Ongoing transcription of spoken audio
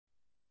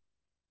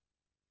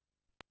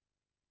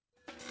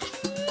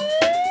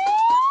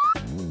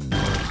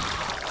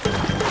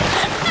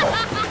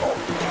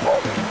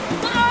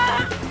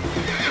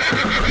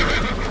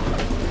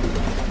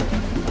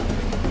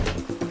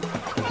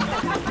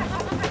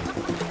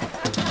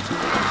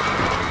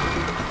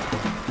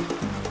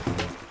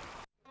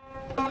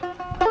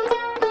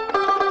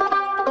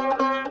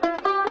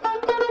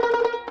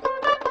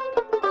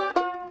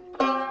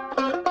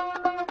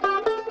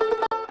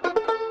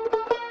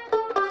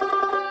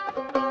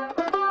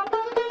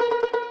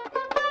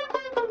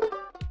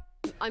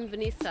I'm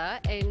Vanessa,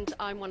 and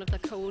I'm one of the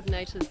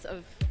coordinators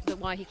of the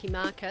Waiheke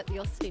market, the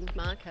Ostend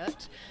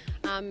market,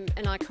 and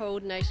I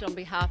coordinate on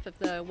behalf of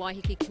the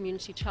Waiheke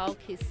Community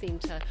Childcare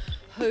Centre,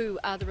 who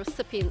are the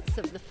recipients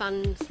of the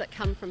funds that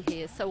come from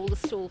here. So all the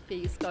stall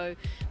fees go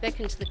back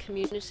into the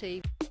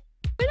community.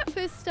 When it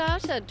first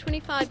started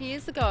 25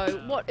 years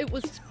ago, it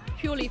was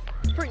purely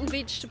fruit and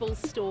vegetable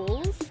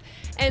stalls,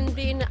 and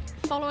then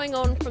following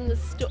on from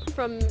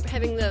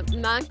having the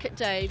market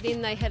day,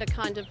 then they had a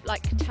kind of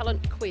like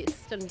talent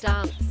quest and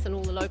dance, and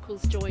all the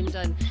locals joined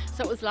in.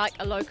 So it was like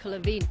a local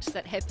event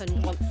that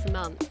happened once a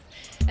month,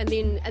 and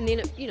then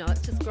it,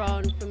 it's just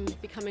grown from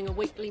becoming a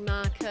weekly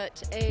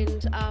market,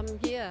 and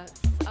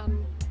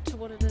to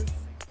what it is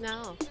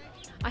now.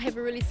 I have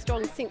a really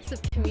strong sense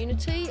of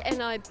community,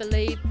 and I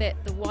believe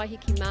that the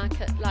Waiheke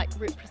market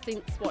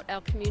represents what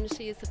our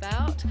community is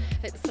about.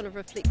 It sort of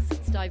reflects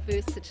its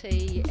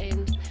diversity,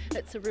 and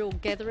it's a real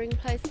gathering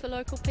place for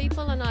local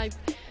people, and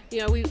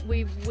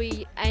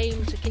we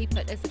aim to keep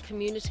it as a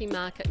community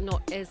market,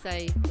 not as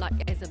a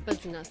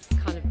business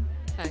kind of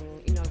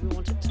thing. We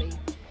want it to be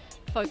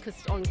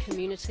focused on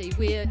community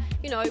where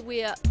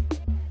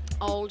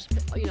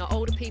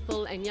older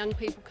people and young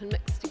people can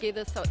mix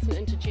together, so it's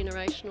an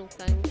intergenerational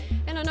thing.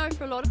 And I know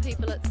for a lot of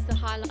people it's the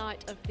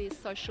highlight of their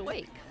social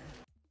week.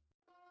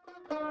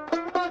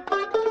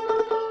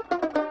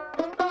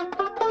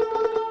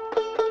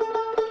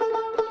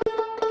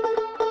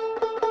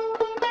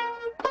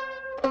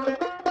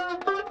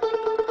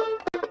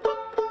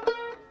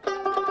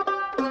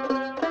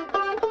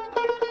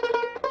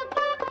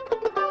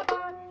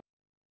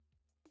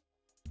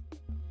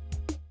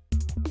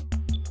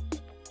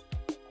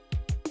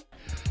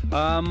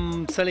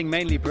 Selling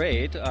mainly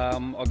bread,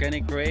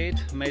 organic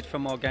bread made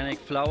from organic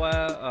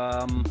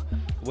flour,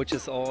 which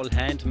is all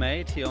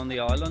handmade here on the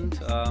island,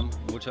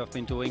 which I've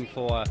been doing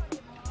for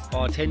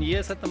 10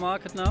 years at the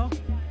market now.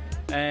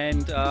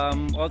 And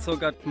also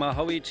got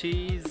Maui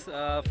cheese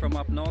from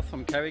up north,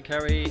 from Kari,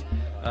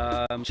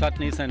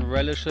 chutneys and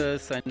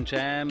relishes and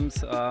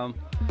jams,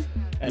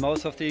 and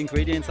most of the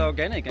ingredients are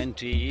organic and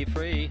GE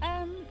free.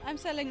 I'm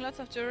selling lots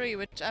of jewelry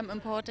which I'm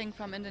importing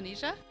from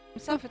Indonesia.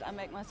 Some of it I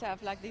make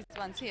myself, like these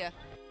ones here.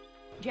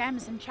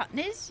 Jams and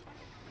chutneys.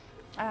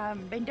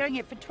 Been doing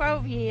it for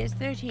 12 years,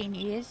 13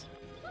 years.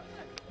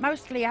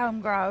 Mostly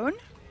homegrown,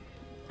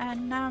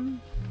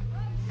 and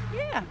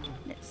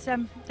it's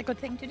a good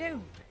thing to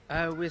do.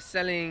 We're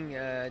selling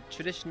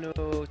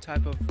traditional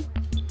type of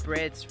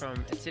breads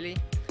from Italy.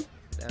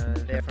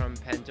 They're from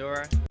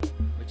Pandora,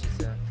 which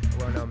is a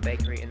well-known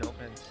bakery in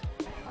Auckland.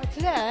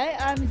 Today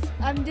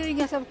I'm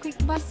doing some quick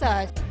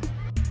massage.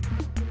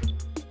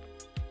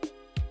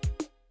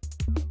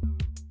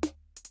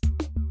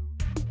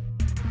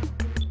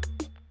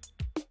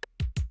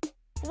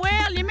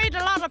 Well, you meet a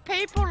lot of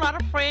people, a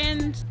lot of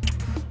friends.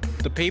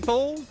 The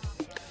people,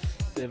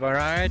 the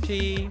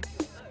variety,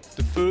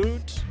 the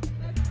food.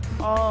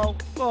 Oh,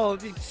 well,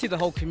 you see the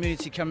whole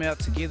community come out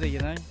together,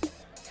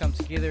 come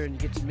together and you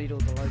get to meet all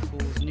the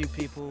locals, new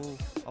people,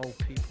 old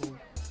people,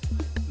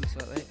 things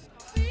like that.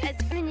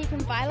 It's fun and you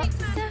can buy lots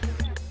of stuff.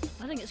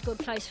 I think it's a good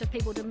place for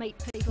people to meet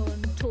people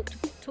and talk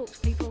to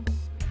people,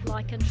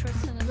 like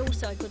interests, and it's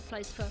also a good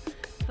place for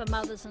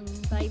mothers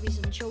and babies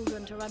and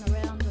children to run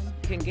around. And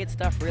you can get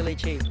stuff really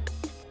cheap.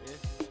 Yeah.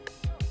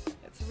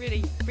 It's a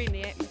really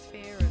friendly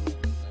atmosphere,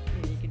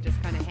 and you can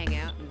just kind of hang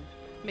out and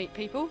meet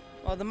people.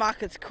 Oh, the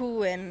market's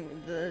cool and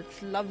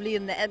it's lovely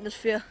in the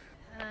atmosphere.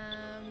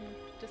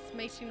 Just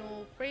meeting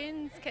all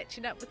friends,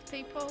 catching up with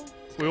people.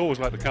 We always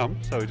like to come,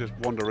 so we just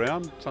wander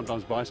around,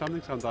 sometimes buy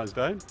something, sometimes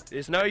don't.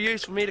 There's no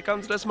use for me to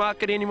come to this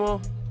market anymore.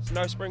 There's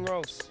no spring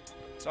rolls,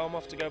 so I'm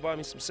off to go buy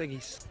me some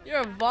ciggies.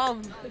 You're a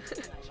bum.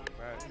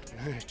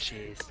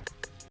 Cheers.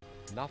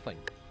 Nothing.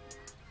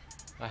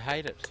 I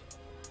hate it,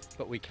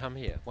 but we come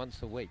here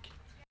once a week.